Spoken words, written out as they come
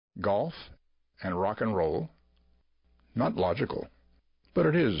golf and rock and roll. Not logical, but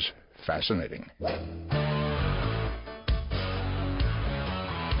it is fascinating.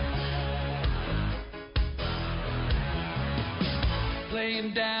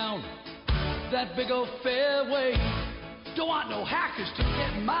 Laying down that big old fairway. Don't want no hackers to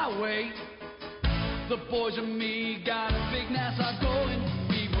get in my way. The boys and me got a big Nassau going.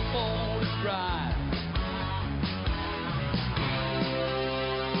 We were born to drive.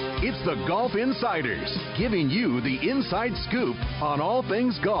 It's the Golf Insiders, giving you the inside scoop on all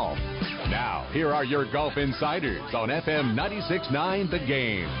things golf. Now, here are your Golf Insiders on FM 96.9 The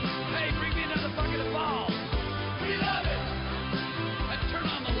Game. Hey, bring me another bucket of balls. We love it. Let's turn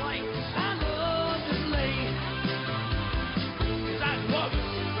on the lights. I love to play. 'Cause I love it.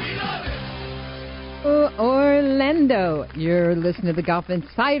 We love it. Orlando, you're listening to the Golf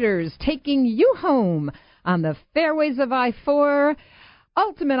Insiders, taking you home on the fairways of I-4.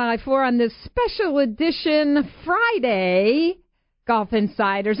 Ultimate I-4 on this special edition Friday Golf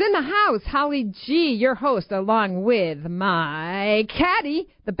Insiders. In the house, Holly G., your host, along with my caddy,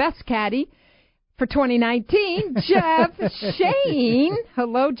 the best caddy for 2019, Jeff Shain.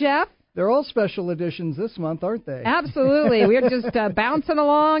 Hello, Jeff. They're all special editions this month, aren't they? Absolutely. We're just bouncing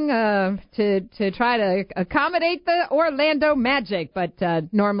along to try to accommodate the Orlando Magic. But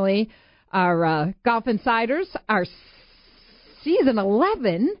normally our Golf Insiders are Season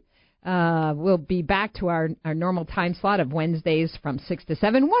 11 will be back to our normal time slot of Wednesdays from 6 to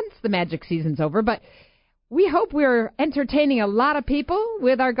 7 once the Magic season's over. But we hope we're entertaining a lot of people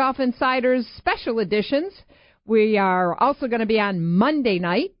with our Golf Insiders special editions. We are also going to be on Monday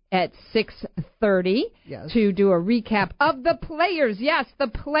night at 6:30 to do a recap of the Players. Yes, the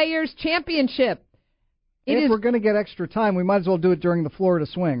Players Championship. If we're going to get extra time, we might as well do it during the Florida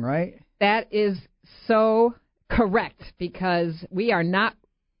Swing, right? That is so correct, because we are not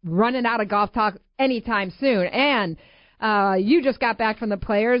running out of golf talk anytime soon. And you just got back from the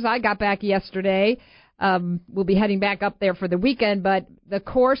Players. I got back yesterday. We'll be heading back up there for the weekend, but the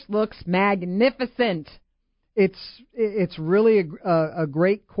course looks magnificent. It's really a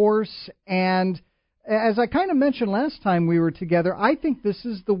great course, and as I kind of mentioned last time we were together, I think this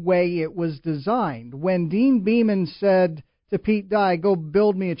is the way it was designed. When Dean Beeman said to Pete Dye, go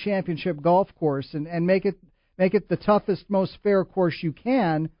build me a championship golf course and make it the toughest, most fair course you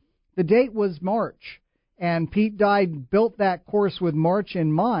can, the date was March. And Pete Dye built that course with March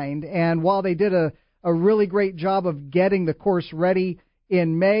in mind. And while they did a really great job of getting the course ready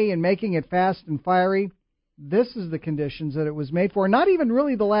in May and making it fast and fiery, this is the conditions that it was made for. Not even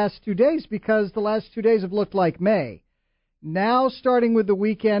really the last 2 days, because the last 2 days have looked like May. Now, starting with the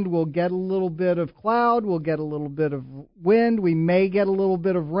weekend, we'll get a little bit of cloud, we'll get a little bit of wind, we may get a little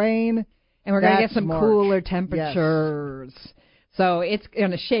bit of rain. And we're going to get some March. cooler temperatures. Yes. So it's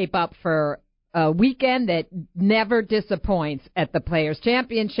going to shape up for a weekend that never disappoints at the Players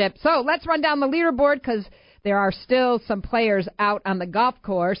Championship. So let's run down the leaderboard, because there are still some players out on the golf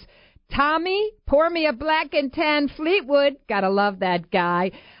course. Tommy, pour me a black and tan Fleetwood. Got to love that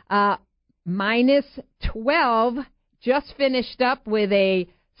guy. Minus 12, just finished up with a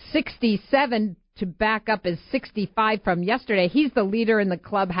 67 to back up his 65 from yesterday. He's the leader in the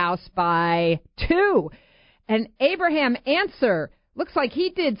clubhouse by 2. And Abraham Answer, looks like he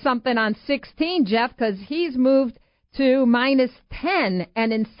did something on 16, Jeff, because he's moved to minus 10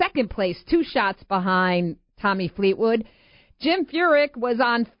 and in second place, 2 shots behind Tommy Fleetwood. Jim Furyk was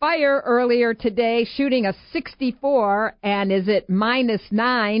on fire earlier today, shooting a 64 and is at minus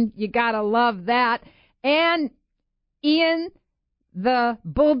 9. You got to love that. And Ian, the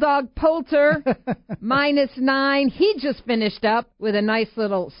Bulldog Poulter, minus 9. He just finished up with a nice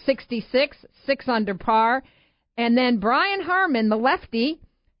little 66, 6 under par. And then Brian Harmon, the lefty,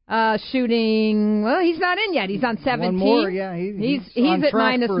 shooting, well, he's not in yet. He's on 17. One more, yeah. He's on at track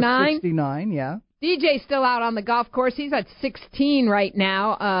minus for 9. 69, yeah. DJ's still out on the golf course. He's at 16 right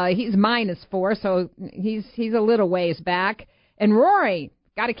now. He's minus 4, so he's a little ways back. And Rory,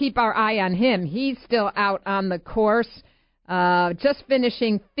 got to keep our eye on him. He's still out on the course, just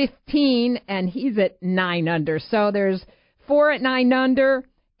finishing 15, and he's at 9 under. So there's 4 at 9 under,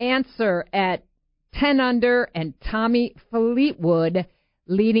 Answer at 10 under, and Tommy Fleetwood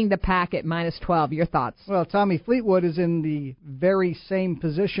leading the pack at minus 12. Your thoughts? Well, Tommy Fleetwood is in the very same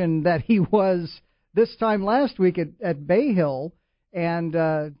position that he was this time last week at Bay Hill, and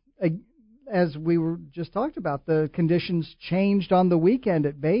as we were just talked about, the conditions changed on the weekend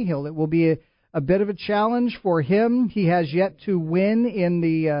at Bay Hill. It will be a bit of a challenge for him. He has yet to win in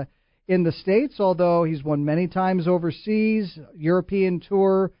the States, although he's won many times overseas, European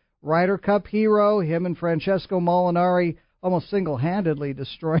Tour, Ryder Cup hero. Him and Francesco Molinari almost single-handedly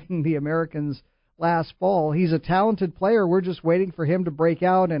destroying the Americans last fall. He's a talented player. We're just waiting for him to break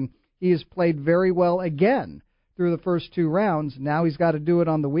out, and he has played very well again through the first 2 rounds. Now he's got to do it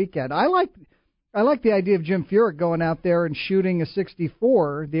on the weekend. I like the idea of Jim Furyk going out there and shooting a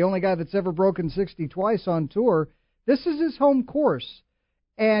 64, the only guy that's ever broken 60 twice on tour. This is his home course,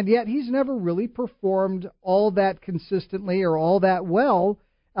 and yet he's never really performed all that consistently or all that well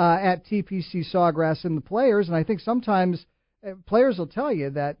at TPC Sawgrass in the Players. And I think sometimes players will tell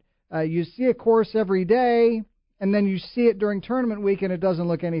you that you see a course every day, and then you see it during tournament week, and it doesn't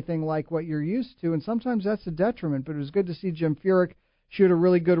look anything like what you're used to. And sometimes that's a detriment. But it was good to see Jim Furyk shoot a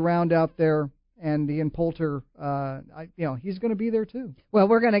really good round out there. And Ian Poulter, he's going to be there too. Well,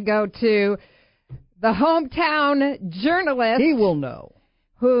 we're going to go to the hometown journalist. He will know.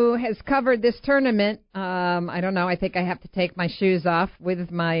 Who has covered this tournament. I don't know. I think I have to take my shoes off with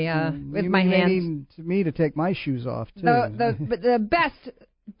my my hands. You need me to take my shoes off too. The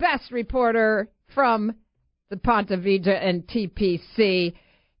best reporter from the Ponte Vedra and TPC,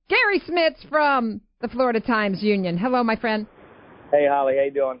 Garry Smits from the Florida Times Union. Hello, my friend. Hey, Holly. How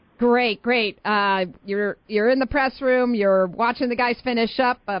you doing? Great. You're in the press room. You're watching the guys finish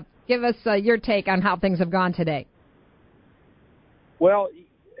up. Give us your take on how things have gone today. Well,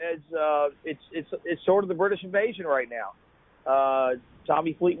 it's sort of the British invasion right now.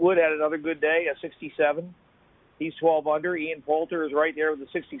 Tommy Fleetwood had another good day, a 67. He's 12 under. Ian Poulter is right there with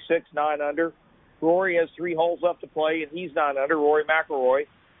a 66, 9 under. Rory has 3 holes left to play, and he's 9 under. Rory McIlroy.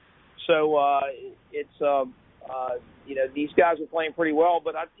 So these guys are playing pretty well,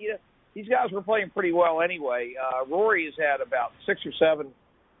 but these guys were playing pretty well anyway. Rory has had about 6 or 7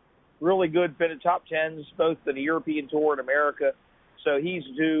 really good top 10s, both in the European Tour and America. So he's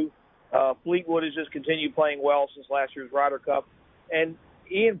due. Fleetwood has just continued playing well since last year's Ryder Cup. And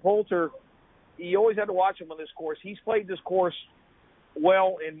Ian Poulter, you always had to watch him on this course. He's played this course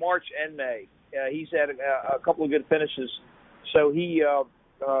well in March and May. He's had a couple of good finishes. So he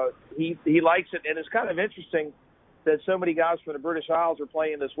likes it. And it's kind of interesting that so many guys from the British Isles are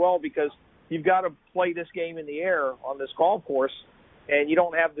playing this well, because you've got to play this game in the air on this golf course, and you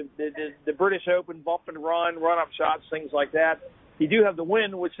don't have the British Open bump and run-up shots, things like that. You do have the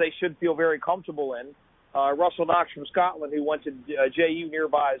wind, which they should feel very comfortable in. Russell Knox from Scotland, who went to JU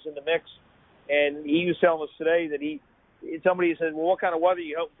nearby, is in the mix, and he was telling us today that somebody said, well, what kind of weather are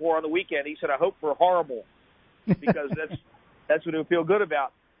you hoping for on the weekend? He said, I hope for horrible, because that's what it would feel good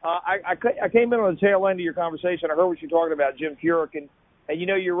about. I came in on the tail end of your conversation. I heard what you're talking about, Jim Furyk, and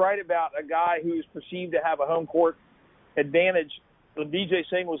you're right about a guy who's perceived to have a home court advantage. When Vijay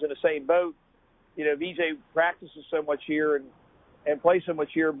Singh was in the same boat, Vijay practices so much here and plays so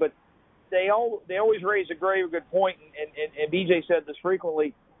much here, but they always raise a very good point, and Vijay said this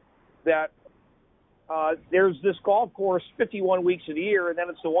frequently, that there's this golf course 51 weeks of the year, and then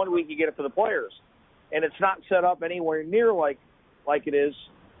it's the 1 week you get it for the Players, and it's not set up anywhere near like it is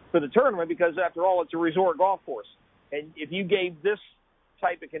for the tournament, because after all, it's a resort golf course. And if you gave this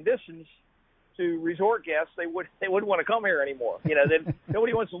type of conditions to resort guests, they wouldn't want to come here anymore.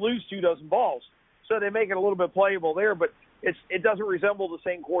 Nobody wants to lose 2 dozen balls. So they make it a little bit playable there, but it doesn't resemble the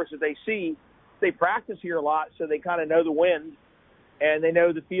same course that they see. They practice here a lot, so they kind of know the wind, and they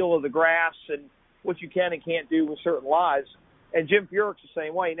know the feel of the grass and what you can and can't do with certain lies. And Jim Furyk's the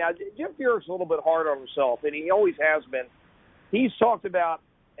same way. Now, Jim Furyk's a little bit hard on himself, and he always has been. He's talked about,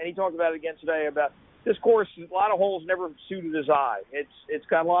 and he talked about it again today, about this course, a lot of holes never suited his eye. It's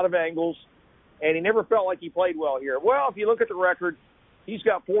got a lot of angles, and he never felt like he played well here. Well, if you look at the record, he's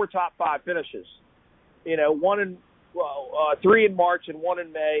got 4 top 5 finishes. 3 in March and 1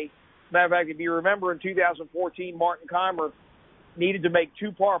 in May. Matter of fact, if you remember in 2014, Martin Keimer needed to make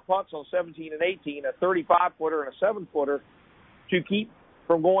 2 par putts on 17 and 18, a 35-footer and a 7-footer, to keep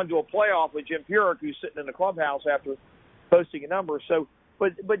from going to a playoff with Jim Furyk, who's sitting in the clubhouse after posting a number. So,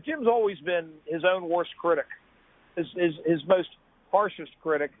 but Jim's always been his own worst critic, his most harshest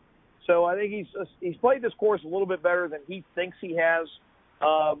critic. So I think he's played this course a little bit better than he thinks he has.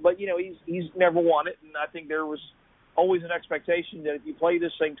 But he's never won it, and I think there was always an expectation that if you play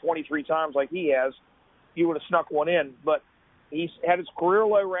this thing 23 times like he has, you would have snuck one in. But he's had his career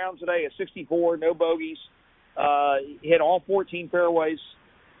low round today, a 64, no bogeys. He hit all 14 fairways,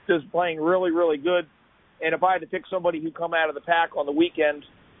 just playing really, really good. And if I had to pick somebody who come out of the pack on the weekend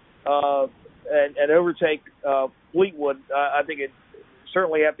and overtake Fleetwood, I think it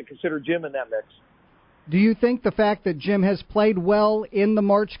certainly have to consider Jim in that mix. Do you think the fact that Jim has played well in the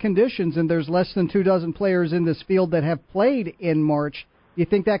March conditions, and there's less than 2 dozen players in this field that have played in March, do you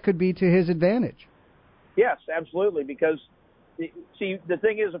think that could be to his advantage? Yes, absolutely, because see, the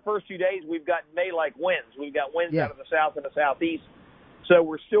thing is, the first 2 days we've gotten May-like winds. We've got winds out of the south and the southeast. So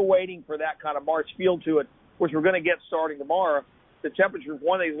we're still waiting for that kind of March feel to it, which we're going to get starting tomorrow. The temperature,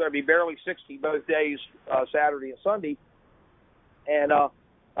 one day, is going to be barely 60 both days, Saturday and Sunday. And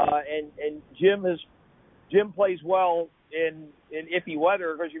Jim plays well in iffy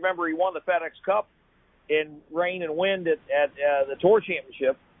weather, because you remember he won the FedEx Cup in rain and wind at the Tour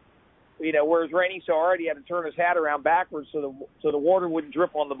Championship. You know, where it was raining so hard he had to turn his hat around backwards so the water wouldn't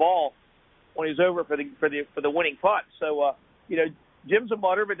drip on the ball when he was over for the winning putt. So you know, Jim's a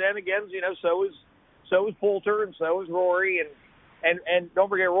mutter, but then again, you know, so is Poulter and so is Rory and don't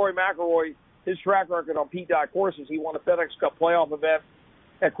forget Rory McIlroy. His track record on Pete Dye courses, he won a FedEx Cup playoff event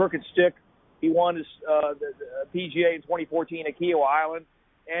at Crooked Stick. He won his the PGA in 2014 at Kiowa Island,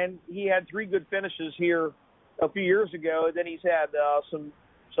 and he had 3 good finishes here a few years ago. And then he's had some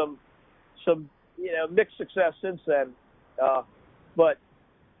you know, mixed success since then. But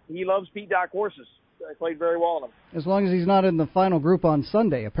he loves Pete Dye courses. He played very well on them. As long as he's not in the final group on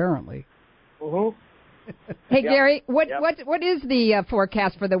Sunday, apparently. Mm-hmm. Hey, Gary, what is the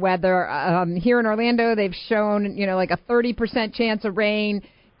forecast for the weather? Here in Orlando, they've shown, you know, like a 30% chance of rain.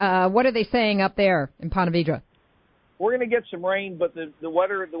 What are they saying up there in Ponte Vedra? We're going to get some rain, but the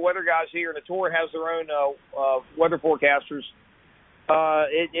weather guys here in the Tour has their own weather forecasters.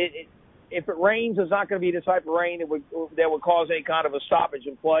 If it rains, it's not going to be the type of rain that would cause any kind of a stoppage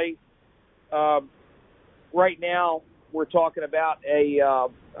in play. Right now, we're talking about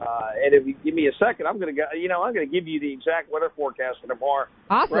and if you give me a second, I'm going to give you the exact weather forecast for tomorrow.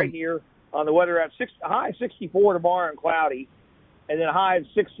 Awesome. Right here on the weather at high 64 tomorrow and cloudy, and then a high of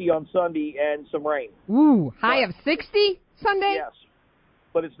 60 on Sunday and some rain. Ooh, high of 60 Sunday? Yes,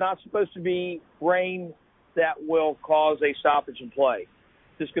 but it's not supposed to be rain that will cause a stoppage in play.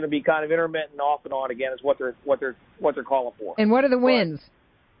 It's just going to be kind of intermittent, off and on again, is what they're calling for. And what are the winds?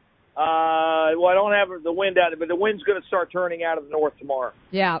 Well, I don't have the wind out, but the wind's going to start turning out of the north tomorrow.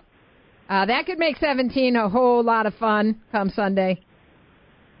 Yeah. That could make 17 a whole lot of fun come Sunday.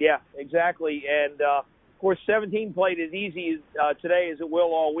 Yeah, exactly. And, of course, 17 played as easy today as it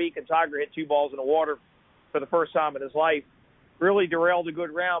will all week, and Tiger hit 2 balls in the water for the first time in his life. Really derailed a good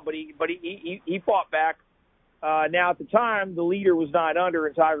round, but he fought back. Now, at the time, the leader was 9 under,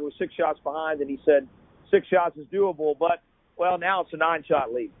 and Tiger was 6 shots behind, and he said 6 shots is doable. But, well, now it's a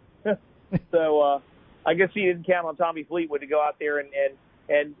 9-shot lead. So I guess he didn't count on Tommy Fleetwood to go out there.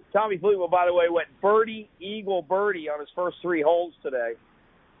 And Tommy Fleetwood, by the way, went birdie, eagle, birdie on his first 3 holes today,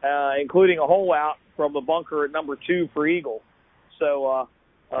 including a hole out from the bunker at number 2 for eagle. So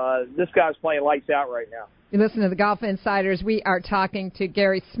this guy's playing lights out right now. You listen to the Golf Insiders. We are talking to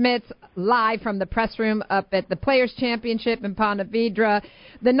Garry Smits live from the press room up at the Players' Championship in Ponte Vedra.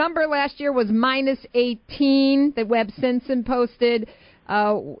 The number last year was -18 that Webb Simpson posted.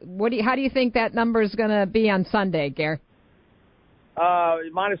 How do you think that number is going to be on Sunday, Gary?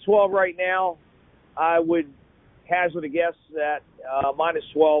 -12 right now. I would hazard a guess that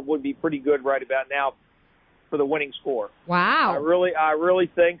 -12 would be pretty good right about now for the winning score. Wow. I really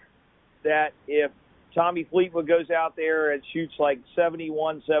think that if Tommy Fleetwood goes out there and shoots like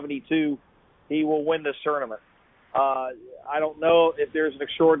 71, 72, he will win this tournament. I don't know if there's an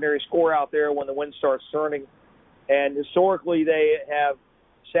extraordinary score out there when the wind starts turning. And historically, they have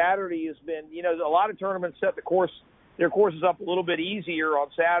Saturday has been, you know, a lot of tournaments set their courses up a little bit easier on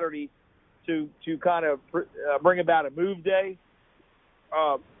Saturday to kind of bring about a move day.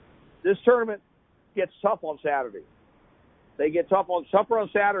 This tournament gets tough on Saturday. They get tougher on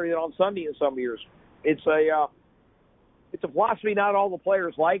Saturday than on Sunday in some years. It's a philosophy not all the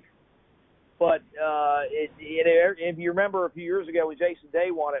players like, but if you remember a few years ago when Jason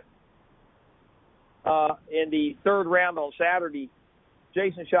Day won it, in the 3rd round on Saturday,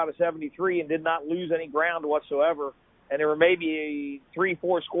 Jason shot a 73 and did not lose any ground whatsoever. And there were maybe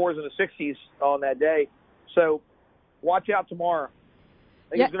 3-4 scores in the 60s on that day. So watch out tomorrow. I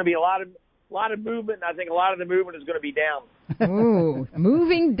think there's going to be a lot of movement, and I think a lot of the movement is going to be down. Ooh,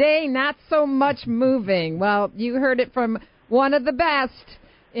 moving day, not so much moving. Well, you heard it from one of the best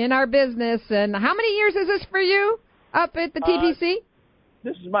in our business. And how many years is this for you up at the TPC?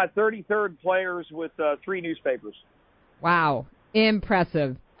 This is my 33rd Players with 3 newspapers. Wow.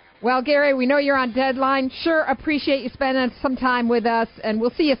 Impressive. Well, Gary, we know you're on deadline. Sure appreciate you spending some time with us, and we'll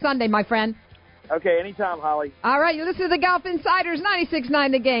see you Sunday, my friend. Okay, anytime, Holly. All right, you listen to the Golf Insiders,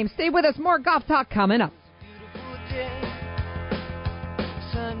 96.9 The Game. Stay with us. More golf talk coming up. Beautiful day,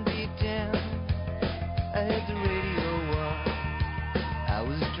 sun beat down. I had the radio on. I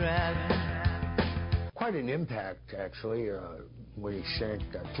was driving. Quite an impact, actually, when he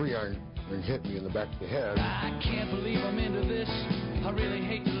shanked 3 iron and hit me in the back of the head. I can't believe I'm into this. I really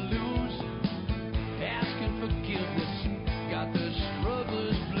hate to lose. Asking forgiveness. Got the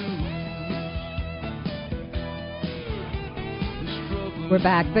struggler's blues. We're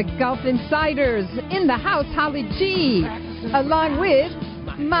back. The Golf Insiders in the house. Holly G. Along with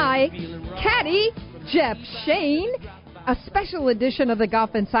my caddy, Jeff Shain. A special edition of the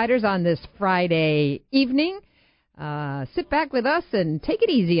Golf Insiders on this Friday evening. Sit back with us and take it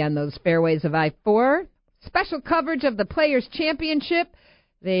easy on those fairways of I-4. Special coverage of the Players' Championship.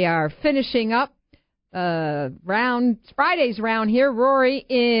 They are finishing up Friday's round here. Rory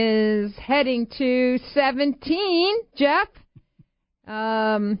is heading to 17. Jeff?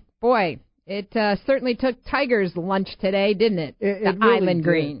 Boy, it certainly took Tiger's lunch today, didn't it? It the really Island did.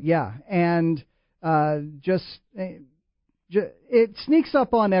 Green. Yeah, and it sneaks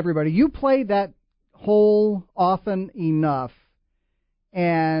up on everybody. You play that hole often enough,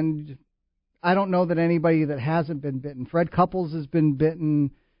 and I don't know that anybody that hasn't been bitten. Fred Couples has been bitten.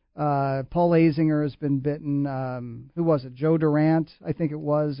 Paul Azinger has been bitten. Who was it? Joe Durant, I think it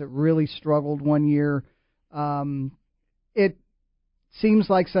was. It really struggled one year. It seems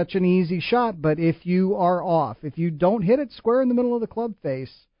like such an easy shot, but if you are off, if you don't hit it square in the middle of the club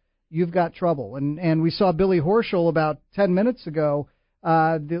face, you've got trouble. And we saw Billy Horschel about 10 minutes ago.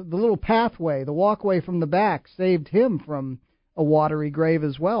 The little pathway, the walkway from the back, saved him from a watery grave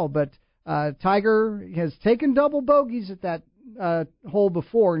as well. But Tiger has taken double bogeys at that hole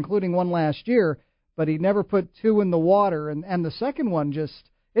before, including one last year, but he never put two in the water. And the second one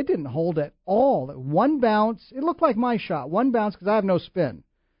it didn't hold at all. One bounce, it looked like my shot. One bounce, because I have no spin.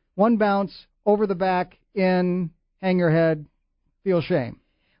 One bounce, over the back, in, hang your head, feel shame.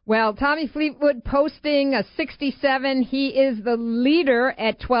 Well, Tommy Fleetwood posting a 67. He is the leader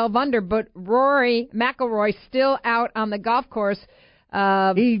at 12 under, but Rory McIlroy still out on the golf course.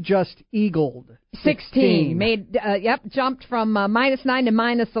 He just eagled 16. Jumped from -9 to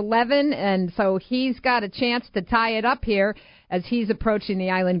 -11, and so he's got a chance to tie it up here as he's approaching the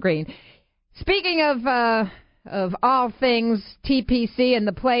Island Green. Speaking of all things TPC and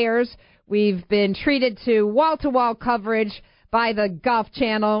the Players, we've been treated to wall-to-wall coverage by the Golf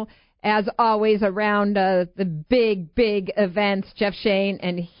Channel, as always, around the big events. Jeff Shain,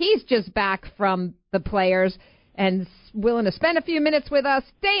 and he's just back from the Players and willing to spend a few minutes with us.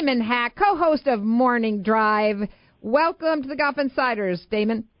 Damon Hack, co-host of Morning Drive. Welcome to the Golf Insiders,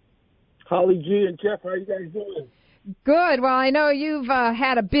 Damon. Holly G and Jeff, how are you guys doing? Good. Well, I know you've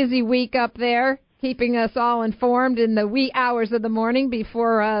had a busy week up there, keeping us all informed in the wee hours of the morning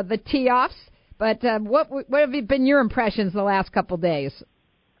before the tee-offs. But what have been your impressions the last couple of days?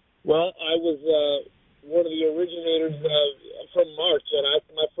 Well, I was one of the originators from March, and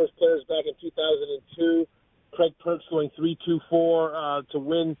my first Players back in 2002. Craig Perks going 3-2-4 to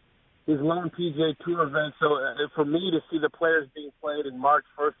win his lone PGA Tour event. So for me to see the Players being played in March,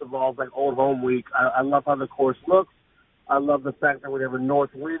 first of all, like old home week, I love how the course looks. I love the fact that whenever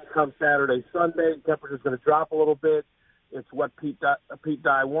north winds come Saturday, Sunday, temperature's going to drop a little bit. It's what Pete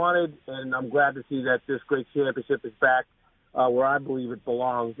Dye wanted, and I'm glad to see that this great championship is back where I believe it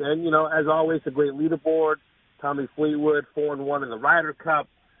belongs. And, as always, a great leaderboard. Tommy Fleetwood, 4-1 in the Ryder Cup,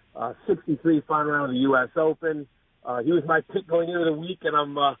 63 final round of the U.S. Open. He was my pick going into the week, and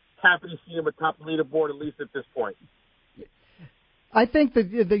I'm happy to see him atop the leaderboard, at least at this point. I think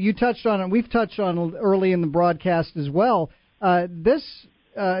that you touched on it. We've touched on it early in the broadcast as well. This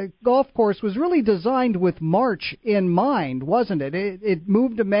golf course was really designed with March in mind, wasn't it? It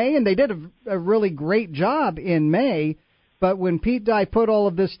moved to May, and they did a really great job in May. But when Pete Dye put all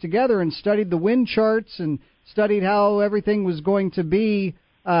of this together and studied the wind charts and studied how everything was going to be,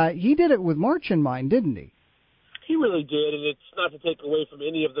 he did it with March in mind, didn't he? He really did, and it's not to take away from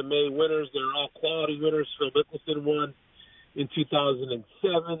any of the May winners. They're all quality winners. Phil Mickelson won in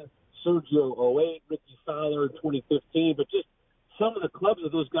 2007, Sergio 08, Ricky Fowler in 2015, but just some of the clubs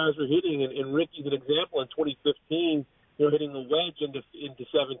that those guys were hitting, and Ricky's an example in 2015, hitting a wedge into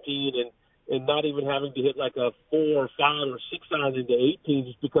 17 and not even having to hit like a 4 or 5 or 6 iron into 18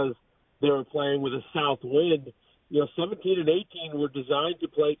 just because they were playing with a south wind. 17 and 18 were designed to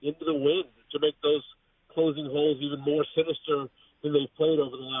play into the wind to make those closing holes even more sinister than they've played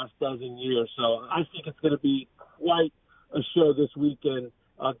over the last dozen years. So I think it's going to be quite a show this weekend.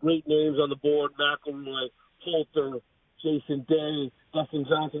 Great names on the board: McIlroy, Poulter, Jason Day, Dustin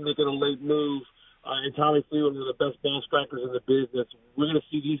Johnson making a late move, and Tommy Fleetwood, one of the best ball strikers in the business. We're going to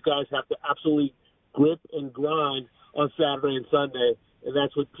see these guys have to absolutely grip and grind on Saturday and Sunday, and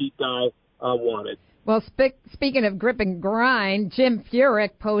that's what Pete Dye wanted. Well, speaking of grip and grind, Jim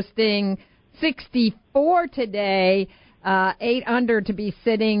Furyk posting 64 today. 8 under to be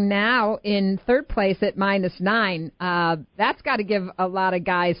sitting now in third place at -9. That's got to give a lot of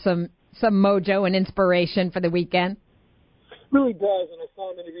guys some mojo and inspiration for the weekend. Really does, and I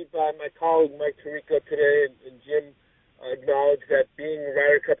saw an interview by my colleague Mike Tirico today, and Jim acknowledged that being a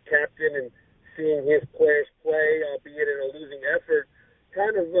Ryder Cup captain and seeing his players play, albeit in a losing effort,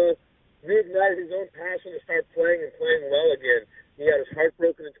 kind of reignited his own passion to start playing and playing well again. He had his heart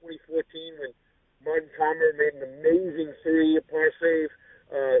broken in 2014 when Martin Kaymer made an amazing par save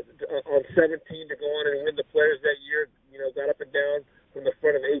on 17 to go on and win the Players that year. Got up and down from the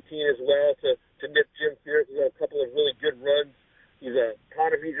front of 18 as well to nip Jim Furyk. He had a couple of really good runs. He's a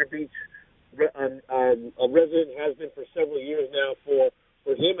Condoleezza Beach a resident, has been for several years now.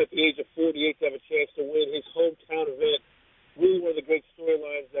 For him at the age of 48 to have a chance to win his hometown event, really one of the great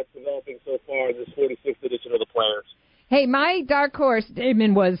storylines that's developing so far in this 46th edition of the Players. Hey, my dark horse,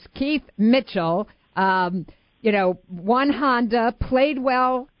 Damon, was Keith Mitchell. Won Honda, played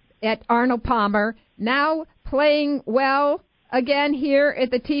well at Arnold Palmer, now playing well again here at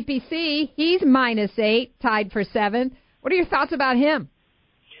the TPC. He's -8, tied for 7th. What are your thoughts about him?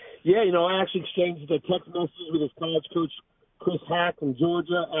 Yeah, I actually exchanged a text message with his college coach, Chris Hack from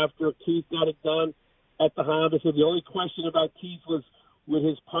Georgia, after Keith got it done at the Honda. So the only question about Keith was, would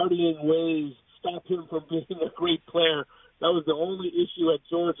his partying ways stop him from being a great player? That was the only issue at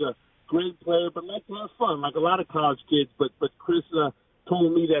Georgia. Great player, but like to have fun, like a lot of college kids. But Chris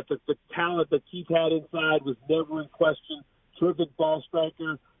told me that the talent that Keith had inside was never in question. Terrific ball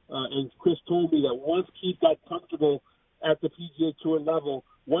striker. And Chris told me that once Keith got comfortable at the PGA Tour level,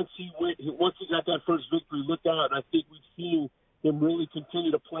 once he got that first victory, look out. And I think we've seen him really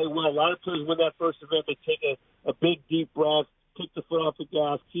continue to play well. A lot of players win that first event, they take a big, deep breath, take the foot off the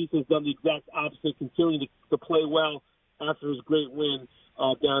gas. Keith has done the exact opposite, continuing to play well after his great win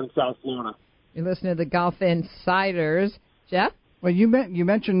down in South Florida. You're listening to the Golf Insiders. Jeff? Well, you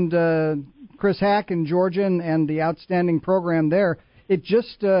mentioned Chris Hack in Georgia and the outstanding program there. It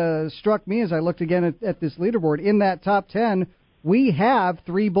just struck me as I looked again at this leaderboard. In that top 10, we have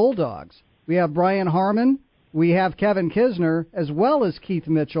 3 Bulldogs. We have Brian Harman, we have Kevin Kisner, as well as Keith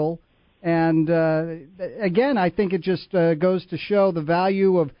Mitchell. And again, I think it just goes to show the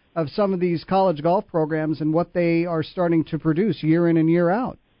value of some of these college golf programs and what they are starting to produce year in and year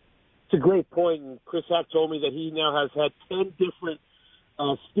out. It's a great point. And Chris Hack told me that he now has had 10 different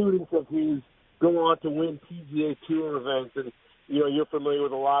students of his go on to win PGA Tour events. And, you're familiar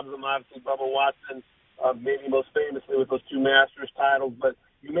with a lot of them, obviously Bubba Watson, maybe most famously with those 2 Masters titles. But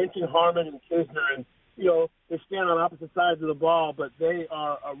you mentioned Harman and Kisner, and, they stand on opposite sides of the ball, but they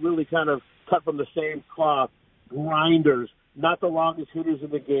are really kind of cut from the same cloth. Grinders, not the longest hitters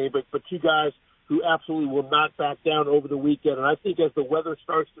in the game, but 2 guys who absolutely will not back down over the weekend. And I think as the weather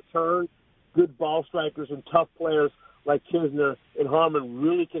starts to turn, good ball strikers and tough players like Kisner and Harman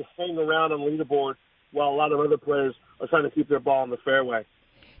really can hang around on the leaderboard while a lot of other players are trying to keep their ball in the fairway.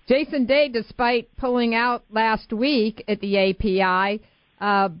 Jason Day, despite pulling out last week at the API,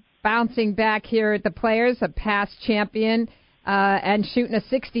 bouncing back here at the Players, a past champion, and shooting a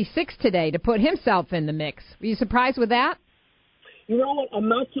 66 today to put himself in the mix. Were you surprised with that? You know what? I'm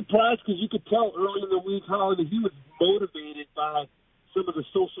not surprised because you could tell early in the week, Holly, that he was motivated by some of the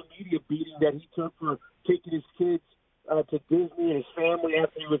social media beating that he took for taking his kids to Disney and his family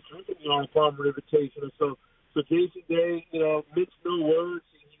after he was drinking the Arnold Palmer invitation. So Jason Day, minced no words.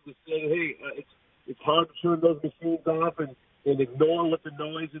 He was saying, hey, it's hard to turn those machines off and ignore what the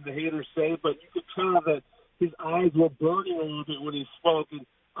noise and the haters say, but you could tell that his eyes were burning a little bit when he spoke, and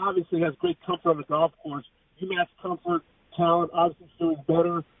obviously has great comfort on the golf course. UMass comfort, talent, obviously doing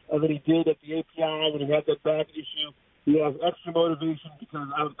better than he did at the API when he had that back issue. He has extra motivation because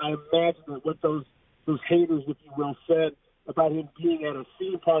I imagine that what those haters, if you will, said about him being at a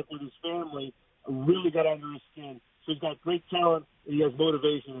theme park with his family really got under his skin. So he's got great talent, and he has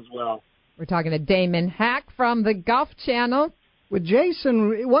motivation as well. We're talking to Damon Hack from the Golf Channel. With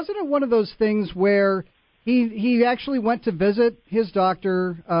Jason, wasn't it one of those things where he actually went to visit his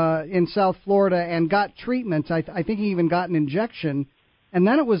doctor in South Florida and got treatment? I think he even got an injection. And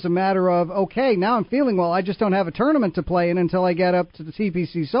then it was a matter of, okay, now I'm feeling well. I just don't have a tournament to play in until I get up to the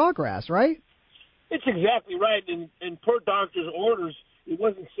TPC Sawgrass, right? It's exactly right. And per doctor's orders, it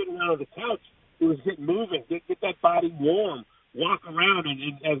wasn't sitting out on the couch. It was get moving, get that body warm, walk around.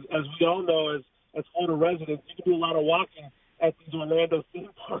 And as we all know, as Florida residents, you can do a lot of walking at these Orlando theme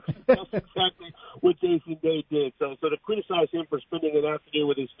parks. That's exactly what Jason Day did. So to criticize him for spending an afternoon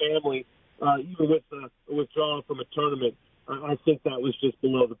with his family, even with a withdrawal from a tournament, I think that was just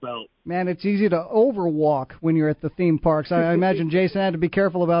below the belt. Man, it's easy to overwalk when you're at the theme parks. I imagine Jason had to be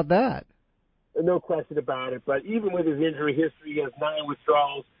careful about that. no question about it. But even with his injury history, he has 9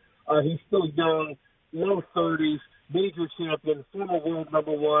 withdrawals. He's still young, low 30s, major champion, former world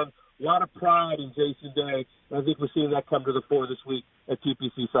number 1. A lot of pride in Jason Day. And I think we're seeing that come to the fore this week at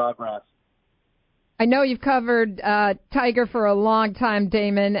TPC Sawgrass. I know you've covered Tiger for a long time,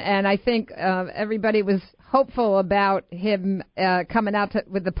 Damon, and I think everybody was hopeful about him coming out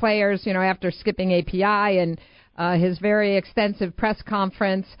with the players, after skipping API and his very extensive press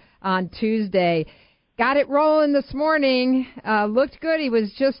conference on Tuesday. Got it rolling this morning. Looked good. He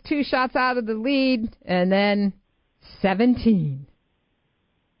was just 2 shots out of the lead, and then 17.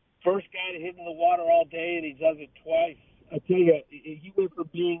 First guy to hit in the water all day, and he does it twice. I tell you, he went from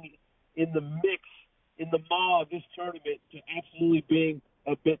being in the mix, in the maw of this tournament, to absolutely being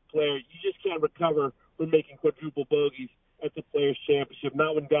a bit player. You just can't recover from making quadruple bogeys at the Players' Championship,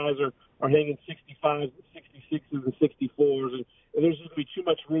 not when guys are hanging 65s, 66s, and 64s, and there's just going to be too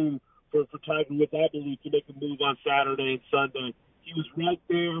much room for Tiger Woods, I believe, to make a move on Saturday and Sunday. He was right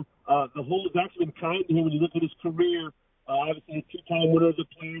there. The hole has actually been kind to him when you look at his career. Obviously, a 2-time winner of the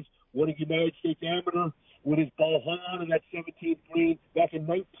Players, won a United States Amateur, when his ball hung on in that 17th green back in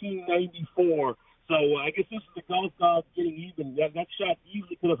 1994. So I guess this is the golf gods getting even. That shot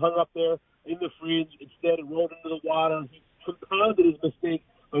easily could have hung up there in the fringe. Instead, it rolled into the water. He compounded his mistake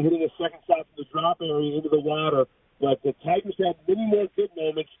by hitting a second shot from the drop area into the water. But the Tigers had many more good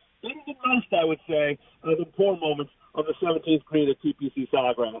moments, better than most, I would say, than poor moments on the 17th green at TPC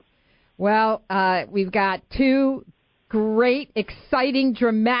Sawgrass. Well, we've got 2 great, exciting,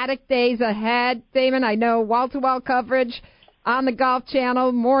 dramatic days ahead, Damon. I know wall-to-wall coverage on the Golf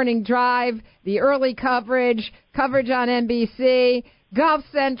Channel, Morning Drive, the early coverage on NBC, Golf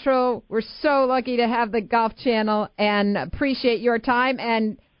Central. We're so lucky to have the Golf Channel and appreciate your time.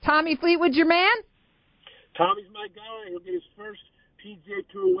 And Tommy Fleetwood, your man? Tommy's my guy. He'll get his first PGA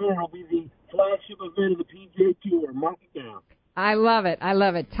Tour win. He'll be the flagship event of the PGA Tour. Mark it down. I love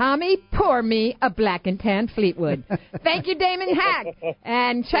it. Tommy, pour me a black and tan Fleetwood. Thank you, Damon Hack.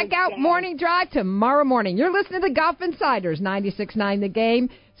 And check out Morning Drive tomorrow morning. You're listening to Golf Insiders, 96.9 The Game.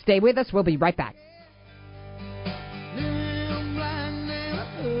 Stay with us. We'll be right back.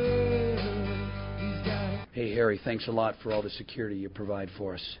 Hey, Harry, thanks a lot for all the security you provide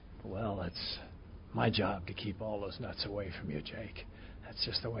for us. Well, it's my job to keep all those nuts away from you, Jake. That's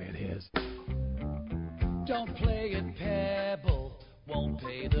just the way it is. Don't play at Pebble, won't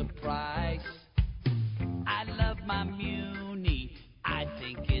pay the price. I love my Muni, I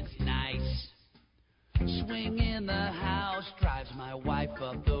think it's nice. Swing in the house drives my wife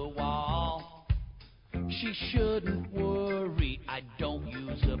up the wall. She shouldn't worry, I don't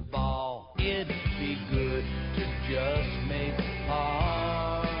use a ball. It'd be good to just make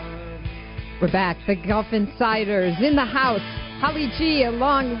par. We're back. The Golf Insiders in the house. Holly G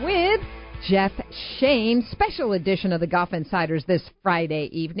along with Jeff Shain, special edition of the Golf Insiders this Friday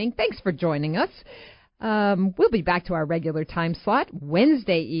evening. Thanks for joining us. We'll be back to our regular time slot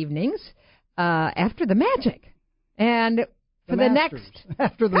Wednesday evenings after the Magic. And for the next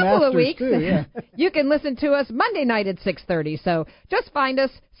couple of weeks, too, yeah. you can listen to us Monday night at 6:30. So just find us,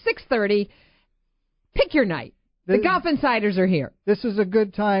 6:30. Pick your night. The Golf Insiders are here. This is a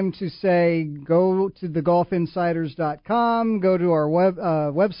good time to say go to thegolfinsiders.com, go to our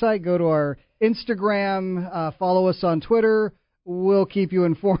website, go to our Instagram, follow us on Twitter. We'll keep you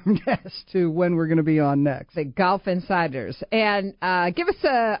informed as to when we're going to be on next. The Golf Insiders. And give us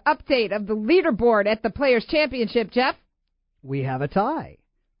an update of the leaderboard at the Players' Championship, Jeff. We have a tie.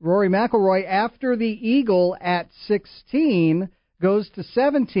 Rory McIlroy, after the eagle at 16, goes to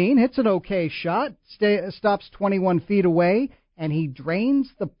 17, hits an okay shot, stops 21 feet away, and he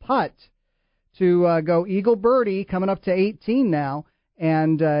drains the putt to go eagle birdie, coming up to 18 now,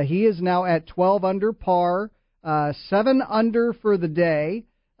 and he is now at 12 under par, 7 under for the day,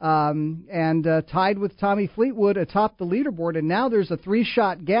 and tied with Tommy Fleetwood atop the leaderboard, and now there's a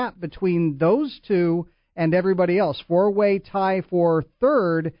 3-shot gap between those two and everybody else. 4-way tie for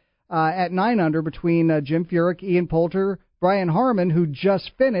third at 9 under between Jim Furyk, Ian Poulter, Brian Harmon, who just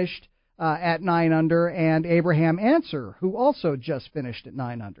finished at 9 under, and Abraham Answer, who also just finished at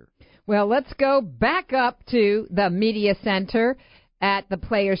 9 under. Well, let's go back up to the Media Center at the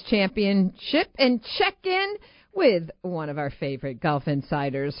Players' Championship and check in with one of our favorite Golf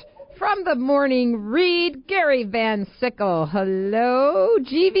Insiders. From the Morning Read, Gary Van Sickle. Hello,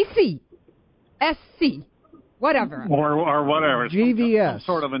 GVC, SC. Whatever. Or whatever. GVS. Some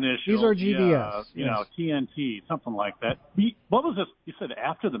sort of initial. These are GVS. You know, TNT, something like that. What was this? You said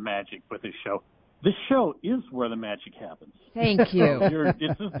after the Magic with this show. This show is where the magic happens. Thank you.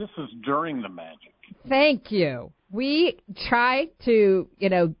 This is during the Magic. Thank you. We try to,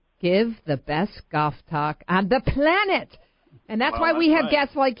 give the best golf talk on the planet. And that's why we have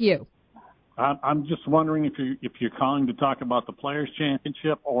guests like you. I'm just wondering if you're calling to talk about the Players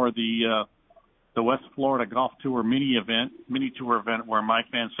Championship or the West Florida Golf Tour mini tour event where Mike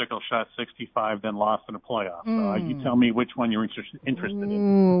Van Sickle shot 65, then lost in a playoff. You tell me which one you're interested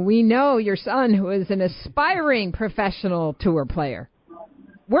in. We know your son, who is an aspiring professional tour player,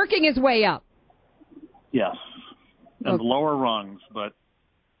 working his way up. Yes, and the lower rungs. But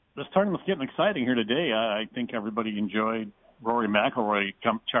this tournament's getting exciting here today. I think everybody enjoyed Rory McIlroy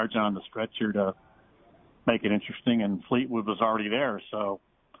charging on the stretch here to make it interesting, and Fleetwood was already there, so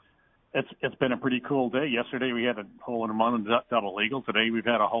it's been a pretty cool day. Yesterday we had a hole-in-one and double eagle. Today we've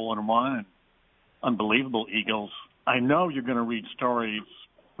had a hole-in-one and unbelievable eagles. I know you're going to read stories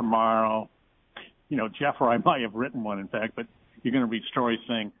tomorrow. You know, Jeff or I might have written one, in fact, but you're going to read stories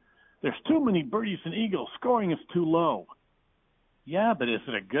saying, there's too many birdies and eagles. Scoring is too low. Yeah, but is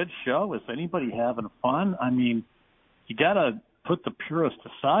it a good show? Is anybody having fun? I mean, you got to put the purist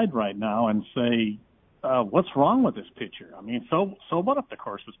aside right now and say, what's wrong with this pitcher? I mean, so what if the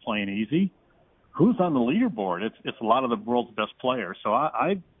course was playing easy? Who's on the leaderboard? It's a lot of the world's best players. So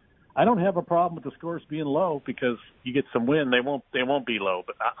I don't have a problem with the scores being low because you get some win. They won't be low.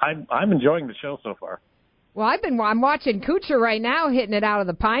 But I'm enjoying the show so far. Well, I'm watching Kuchar right now hitting it out of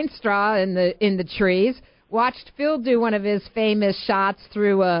the pine straw in the trees. Watched Phil do one of his famous shots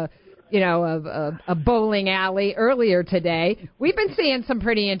through a bowling alley earlier today. We've been seeing some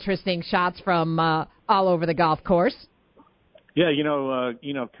pretty interesting shots from all over the golf course. Yeah,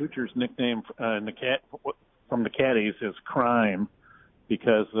 Kuchar's nickname from the caddies is Crime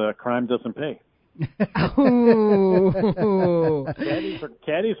because crime doesn't pay.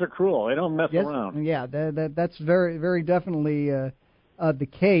 Caddies are cruel. They don't mess around. Yeah, that's very, very definitely the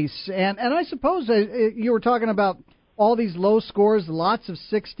case. And I suppose you were talking about all these low scores, lots of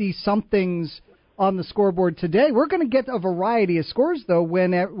 60-somethings on the scoreboard today. We're going to get a variety of scores, though,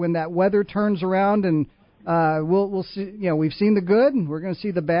 when that weather turns around, and we'll see. You know, we've seen the good, and we're going to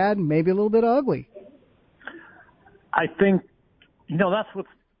see the bad, and maybe a little bit ugly. I think,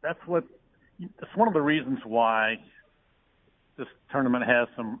 that's one of the reasons why this tournament has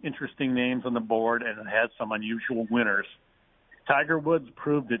some interesting names on the board, and it has some unusual winners. Tiger Woods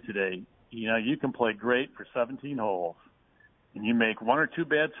proved it today. You can play great for 17 holes, and you make one or two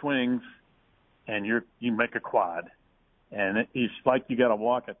bad swings, and you make a quad. And it's like you got to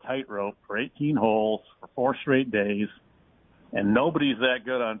walk a tightrope for 18 holes for 4 straight days, and nobody's that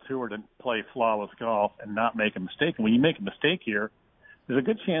good on tour to play flawless golf and not make a mistake. And when you make a mistake here, there's a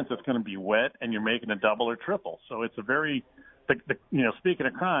good chance it's going to be wet, and you're making a double or triple. So it's a very, speaking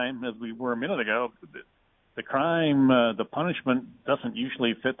of crime, as we were a minute ago, the crime, the punishment doesn't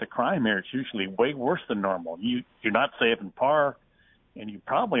usually fit the crime here. It's usually way worse than normal. You're not saving par, and you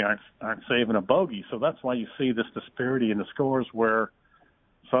probably aren't saving a bogey. So that's why you see this disparity in the scores where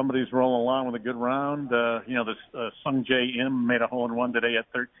somebody's rolling along with a good round. This Sung Jae Im made a hole-in-one today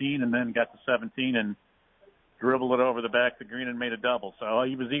at 13 and then got to 17 and dribbled it over the back of the green and made a double. So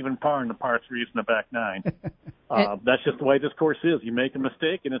he was even par in the par threes in the back nine. That's just the way this course is. You make a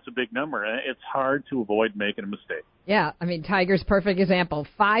mistake, and it's a big number. It's hard to avoid making a mistake. Yeah, I mean, Tiger's perfect example.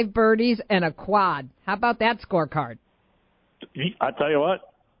 5 birdies and a quad. How about that scorecard? I tell you what,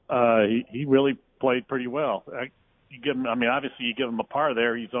 he really played pretty well. Obviously you give him a par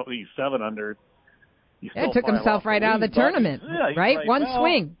there. He's 7 under. He took himself right out of the tournament, right? One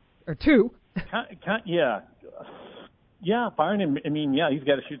swing or two. Yeah, Byron. He's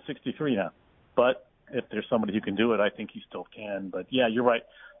got to shoot 63 now. But if there's somebody who can do it, I think he still can. But yeah, you're right.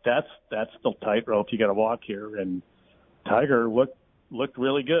 That's still tightrope. You got to walk here. And Tiger looked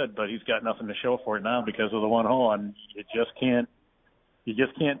really good, but he's got nothing to show for it now because of the one hole. And you just can't.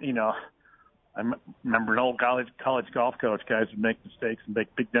 I remember an old college golf coach. Guys would make mistakes and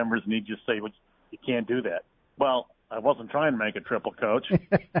make big numbers, and he'd just say, "Well, you can't do that." Well, I wasn't trying to make a triple, coach.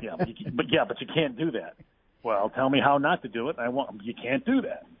 But you can't do that. Well, tell me how not to do it. You can't do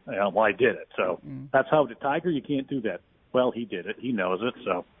that. Well, I did it. So that's how the Tiger, you can't do that. Well, he did it. He knows it.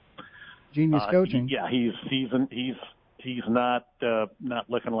 So genius coaching. He's not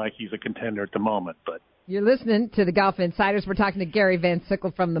looking like he's a contender at the moment. But you're listening to the Golf Insiders. We're talking to Gary Van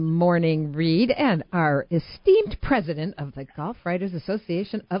Sickle from the Morning Read and our esteemed president of the Golf Writers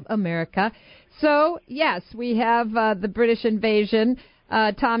Association of America. So, yes, we have the British invasion,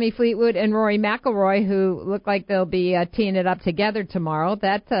 Tommy Fleetwood and Rory McIlroy, who look like they'll be teeing it up together tomorrow.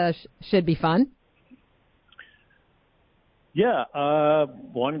 That should be fun. Yeah,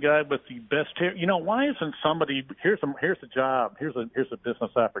 one guy with the best hair. Why isn't somebody? Here's a job. Here's a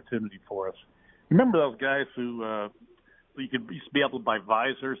business opportunity for us. Remember those guys who you used to be able to buy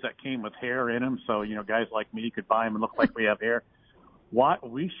visors that came with hair in them, so guys like me could buy them and look like we have hair.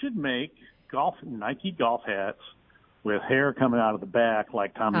 We should make Nike golf hats with hair coming out of the back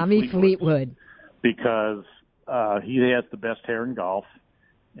like Tommy Fleetwood, because he has the best hair in golf,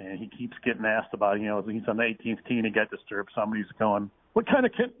 and he keeps getting asked about. He's on the 18th tee and he got disturbed. Somebody's going, what kind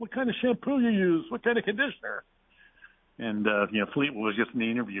of shampoo you use? What kind of conditioner? And Fleetwood was just in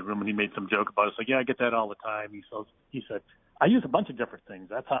the interview room, and he made some joke about it. It's like, yeah, I get that all the time. He said, I use a bunch of different things.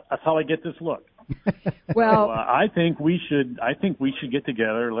 That's how I get this look. Well, so, I think we should get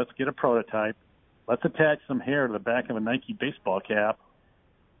together. Let's get a prototype. Let's attach some hair to the back of a Nike baseball cap.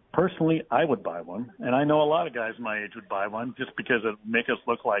 Personally, I would buy one, and I know a lot of guys my age would buy one just because it would make us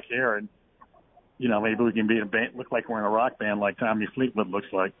look like hair, and maybe we can be in a band, look like we're in a rock band like Tommy Fleetwood looks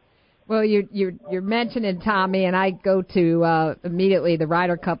like. Well, you're mentioning Tommy, and I go to immediately the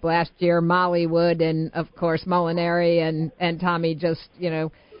Ryder Cup last year, Mollywood, and of course Molinari and Tommy just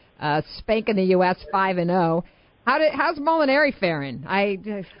spanking the U.S. 5-0. How's Molinari faring?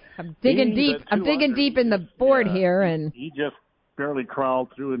 I'm digging deep. I'm digging deep in the board here, and he just barely crawled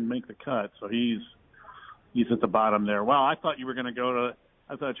through and make the cut, so he's at the bottom there. Well, I thought you were going to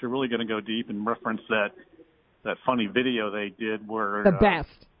I thought you were really going to go deep and reference that funny video they did where the best.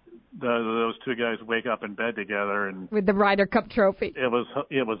 Those two guys wake up in bed together and with the Ryder Cup trophy. It was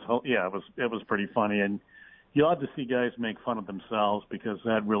pretty funny, and you ought to see guys make fun of themselves because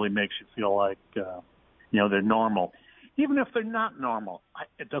that really makes you feel like they're normal, even if they're not normal.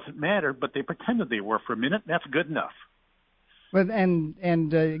 It doesn't matter, but they pretended they were for a minute. That's good enough. But and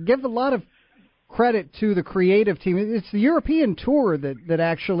give a lot of credit to the creative team. It's the European tour that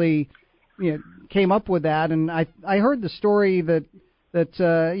actually came up with that, and I heard the story that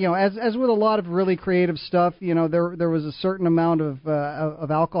as with a lot of really creative stuff, there was a certain amount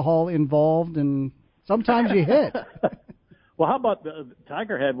of alcohol involved, and sometimes you hit. Well, how about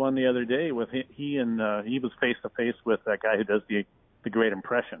Tiger had one the other day with he was face to face with that guy who does the great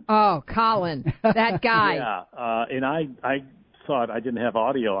impression. Oh, Colin, that guy. Yeah, and I thought I didn't have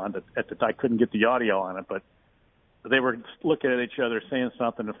audio on it I couldn't get the audio on it, but they were looking at each other, saying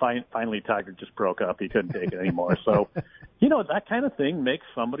something, and finally Tiger just broke up. He couldn't take it anymore. So, that kind of thing makes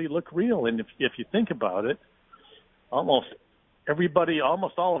somebody look real. And if you think about it, almost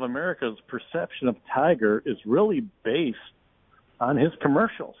all of America's perception of Tiger is really based on his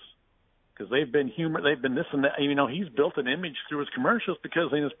commercials, because they've been this and that. He's built an image through his commercials,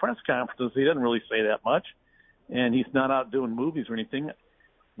 because in his press conferences he doesn't really say that much, and he's not out doing movies or anything.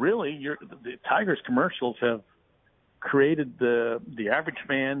 Really, the Tiger's commercials have created the average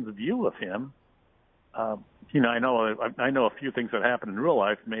fan's view of him. I know a few things that happened in real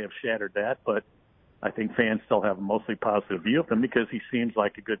life may have shattered that, but I think fans still have a mostly positive view of him because he seems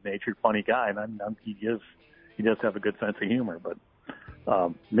like a good-natured, funny guy, and he does have a good sense of humor. But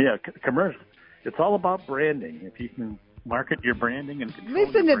commercial, it's all about branding. If you can market your branding and control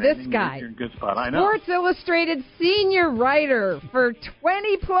listen your to branding, this guy, you're in a good spot. I know. Sports Illustrated senior writer for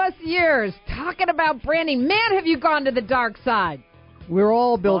 20+ years, talking about branding. Man, have you gone to the dark side? We're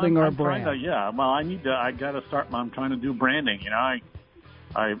all building our brand. I got to start. I'm trying to do branding.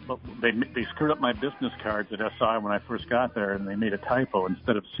 They screwed up my business cards at SI when I first got there, and they made a typo.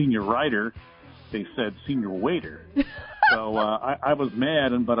 Instead of senior writer, they said senior waiter. So I was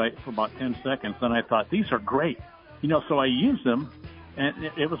mad, but for about 10 seconds, then I thought, these are great. So I used them, and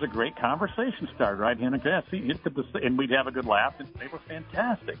it was a great conversation starter, right? And we'd have a good laugh, and they were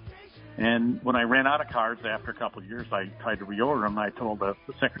fantastic. And when I ran out of cards after a couple of years, I tried to reorder them. I told the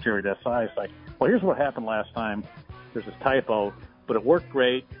secretary at SI, it's like, well, here's what happened last time. There's this typo, but it worked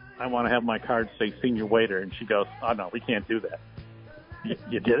great. I want to have my cards say senior waiter. And she goes, oh, no, we can't do that.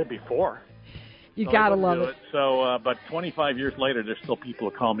 You did it before. You got to love it. So, but 25 years later, there's still people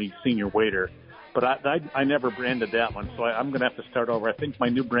who call me senior waiter. But I never branded that one, so I'm going to have to start over. I think my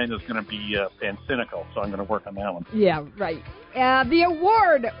new brand is going to be Van Sickle, so I'm going to work on that one. Yeah, right. The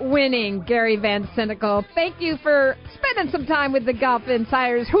award-winning Gary Van Sickle, thank you for spending some time with the Golf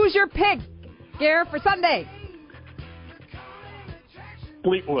Insiders. Who's your pick, Gary, for Sunday?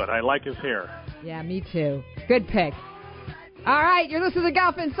 Fleetwood. I like his hair. Yeah, me too. Good pick. All right, you're listening to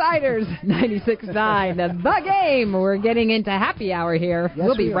Golf Insiders, 96.9, The Game. We're getting into happy hour here. Yes,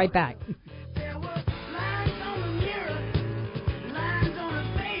 we'll be right back.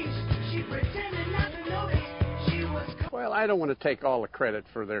 Well, I don't want to take all the credit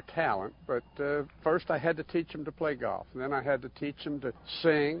for their talent, but first I had to teach them to play golf. Then I had to teach them to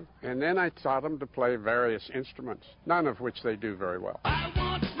sing, and then I taught them to play various instruments, none of which they do very well. I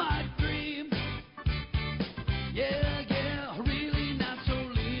want my dream. Yeah, really not so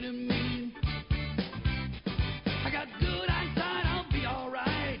lean and mean. I got good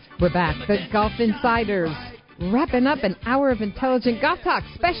We're back. The Golf Insiders wrapping up an hour of intelligent golf talk,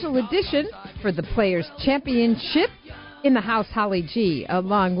 special edition for the Players Championship. In the house, Holly G,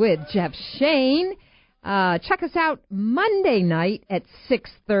 along with Jeff Shain. Check us out Monday night at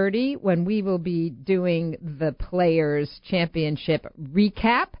 6:30 when we will be doing the Players Championship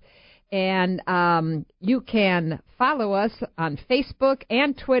recap. And you can follow us on Facebook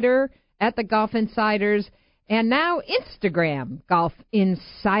and Twitter at the Golf Insiders, and now Instagram, Golf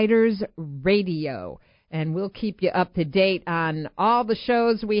Insiders Radio. And we'll keep you up to date on all the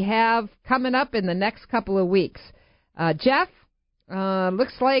shows we have coming up in the next couple of weeks. Jeff,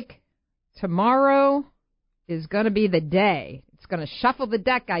 looks like tomorrow is going to be the day. It's going to shuffle the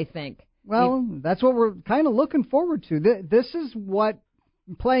deck, I think. Well, that's what we're kind of looking forward to. This is what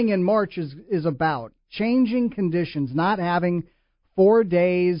playing in March is about. Changing conditions, not having 4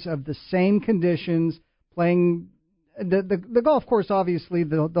 days of the same conditions, playing the golf course. Obviously,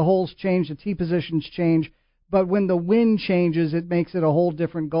 the holes change, the tee positions change, but when the wind changes, it makes it a whole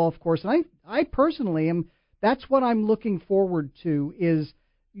different golf course. And I personally am. That's what I'm looking forward to, is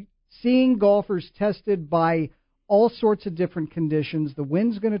seeing golfers tested by all sorts of different conditions. The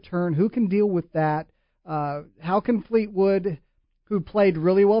wind's going to turn. Who can deal with that? How can Fleetwood, who played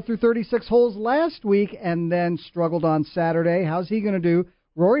really well through 36 holes last week and then struggled on Saturday, how's he going to do?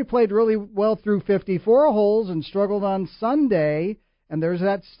 Rory played really well through 54 holes and struggled on Sunday, and there's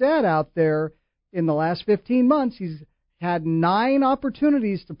that stat out there. In the last 15 months, he's had 9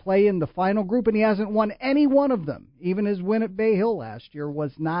 opportunities to play in the final group, and he hasn't won any one of them. Even his win at Bay Hill last year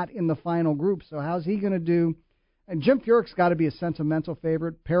was not in the final group. So how's he going to do? And Jim Furyk's got to be a sentimental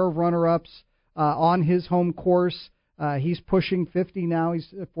favorite. Pair of runner-ups on his home course. He's pushing 50 now. He's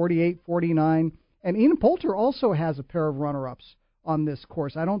 48, 49. And Ian Poulter also has a pair of runner-ups on this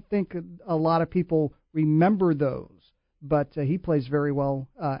course. I don't think a lot of people remember those, but he plays very well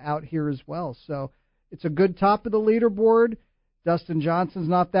out here as well. So it's a good top of the leaderboard. Dustin Johnson's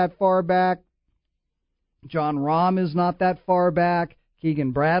not that far back. John Rahm is not that far back. Keegan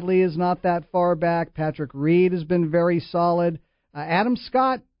Bradley is not that far back. Patrick Reed has been very solid. Adam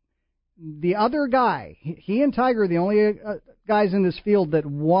Scott, the other guy, he and Tiger are the only guys in this field that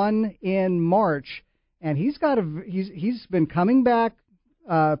won in March, and he's been coming back,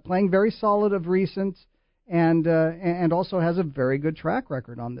 playing very solid of recent, and also has a very good track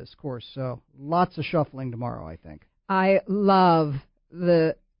record on this course. So lots of shuffling tomorrow, I think. I love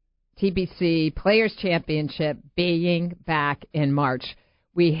the TPC Players Championship being back in March.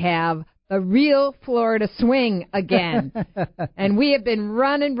 We have the real Florida swing again. And we have been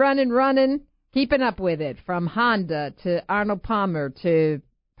running, keeping up with it, from Honda to Arnold Palmer to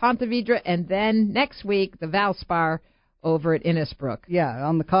Ponte Vedra, and then next week, the Valspar over at Innisbrook. Yeah,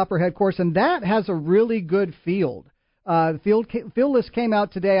 on the Copperhead course, and that has a really good field. The field list came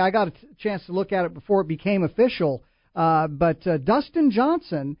out today. I got a chance to look at it before it became official. But Dustin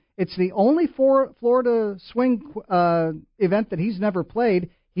Johnson, it's the only Florida swing event that he's never played.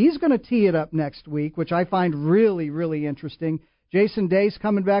 He's going to tee it up next week, which I find really, really interesting. Jason Day's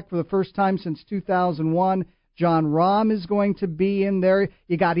coming back for the first time since 2001. John Rahm is going to be in there.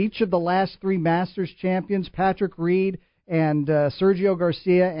 You got each of the last 3 Masters champions, Patrick Reed and Sergio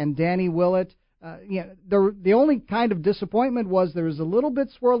Garcia and Danny Willett. The only kind of disappointment was there was a little bit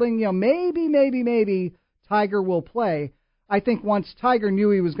swirling, maybe Tiger will play. I think once Tiger knew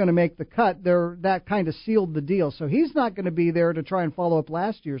he was going to make the cut, that kind of sealed the deal. So he's not going to be there to try and follow up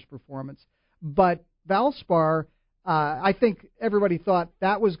last year's performance. But Valspar, I think everybody thought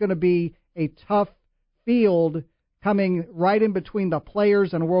that was going to be a tough field coming right in between the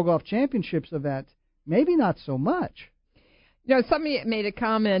Players and a World Golf Championships event. Maybe not so much. Somebody made a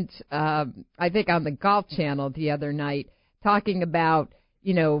comment, I think on the Golf Channel the other night, talking about,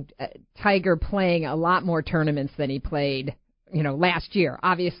 Tiger playing a lot more tournaments than he played, last year.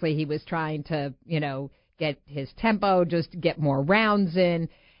 Obviously, he was trying to, get his tempo, just get more rounds in.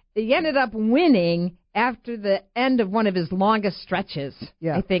 He ended up winning after the end of one of his longest stretches.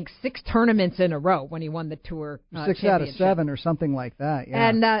 Yeah. I think 6 tournaments in a row when he won the Tour 6 out of 7 or something like that. Yeah.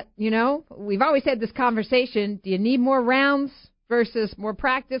 And, we've always had this conversation. Do you need more rounds versus more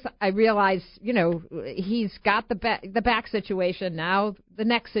practice? I realize, he's got the back situation now, the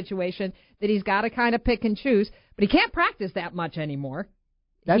next situation that he's got to kind of pick and choose, but he can't practice that much anymore.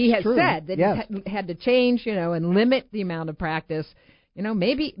 That's he has true. said that he had to change, and limit the amount of practice.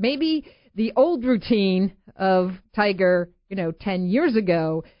 Maybe the old routine of Tiger, 10 years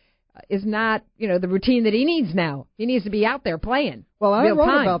ago is not, the routine that he needs now. He needs to be out there playing. Well, I wrote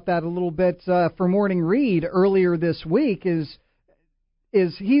about that a little bit for Morning Read earlier this week. It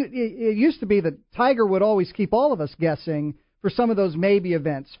used to be that Tiger would always keep all of us guessing for some of those maybe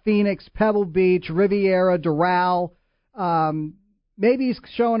events. Phoenix, Pebble Beach, Riviera, Doral. Maybe he's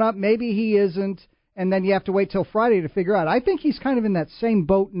showing up, maybe he isn't, and then you have to wait till Friday to figure out. I think he's kind of in that same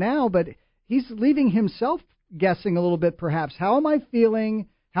boat now, but he's leaving himself guessing a little bit perhaps. How am I feeling?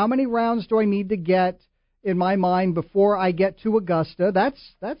 How many rounds do I need to get in my mind before I get to Augusta?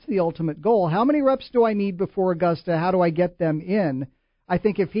 That's the ultimate goal. How many reps do I need before Augusta? How do I get them in? I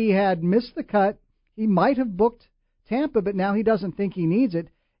think if he had missed the cut, he might have booked Tampa, but now he doesn't think he needs it.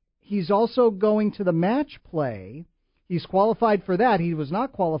 He's also going to the match play. He's qualified for that. He was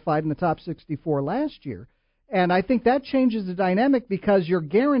not qualified in the top 64 last year. And I think that changes the dynamic because you're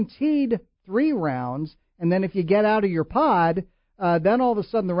guaranteed 3 rounds, and then if you get out of your pod, then all of a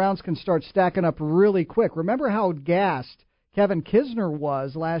sudden the rounds can start stacking up really quick. Remember how gassed Kevin Kisner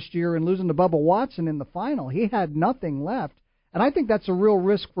was last year in losing to Bubba Watson in the final. He had nothing left. And I think that's a real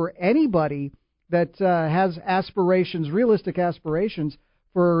risk for anybody that has aspirations, realistic aspirations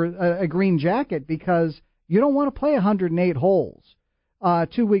for a green jacket, because you don't want to play 108 holes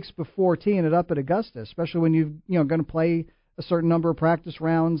 2 weeks before teeing it up at Augusta, especially when you're going to play a certain number of practice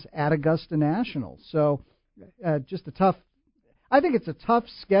rounds at Augusta National. So just a tough. I think it's a tough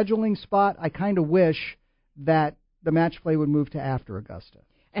scheduling spot. I kind of wish that the match play would move to after Augusta.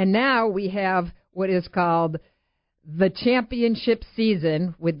 And now we have what is called the championship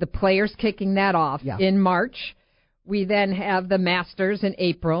season, with the Players kicking that off in March. We then have the Masters in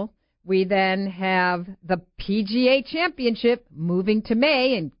April. We then have the PGA Championship moving to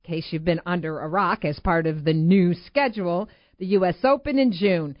May, in case you've been under a rock, as part of the new schedule. The U.S. Open in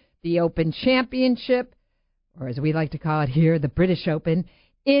June. The Open Championship, or as we like to call it here, the British Open,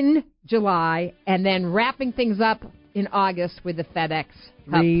 in July. And then wrapping things up in August with the FedEx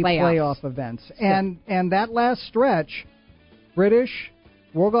Cup 3 playoffs. playoff events. And that last stretch, British,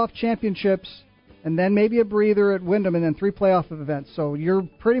 World Golf Championships, and then maybe a breather at Wyndham, and then 3 playoff events. So you're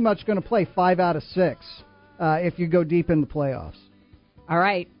pretty much going to play 5 out of 6 if you go deep in the playoffs. All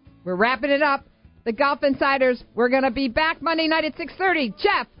right, we're wrapping it up. The Golf Insiders, we're going to be back Monday night at 6:30.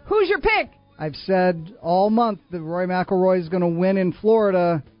 Jeff, who's your pick? I've said all month that Rory McIlroy is going to win in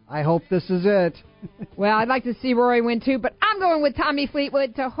Florida. I hope this is it. Well, I'd like to see Rory win too, but I'm going with Tommy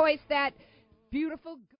Fleetwood to hoist that beautiful...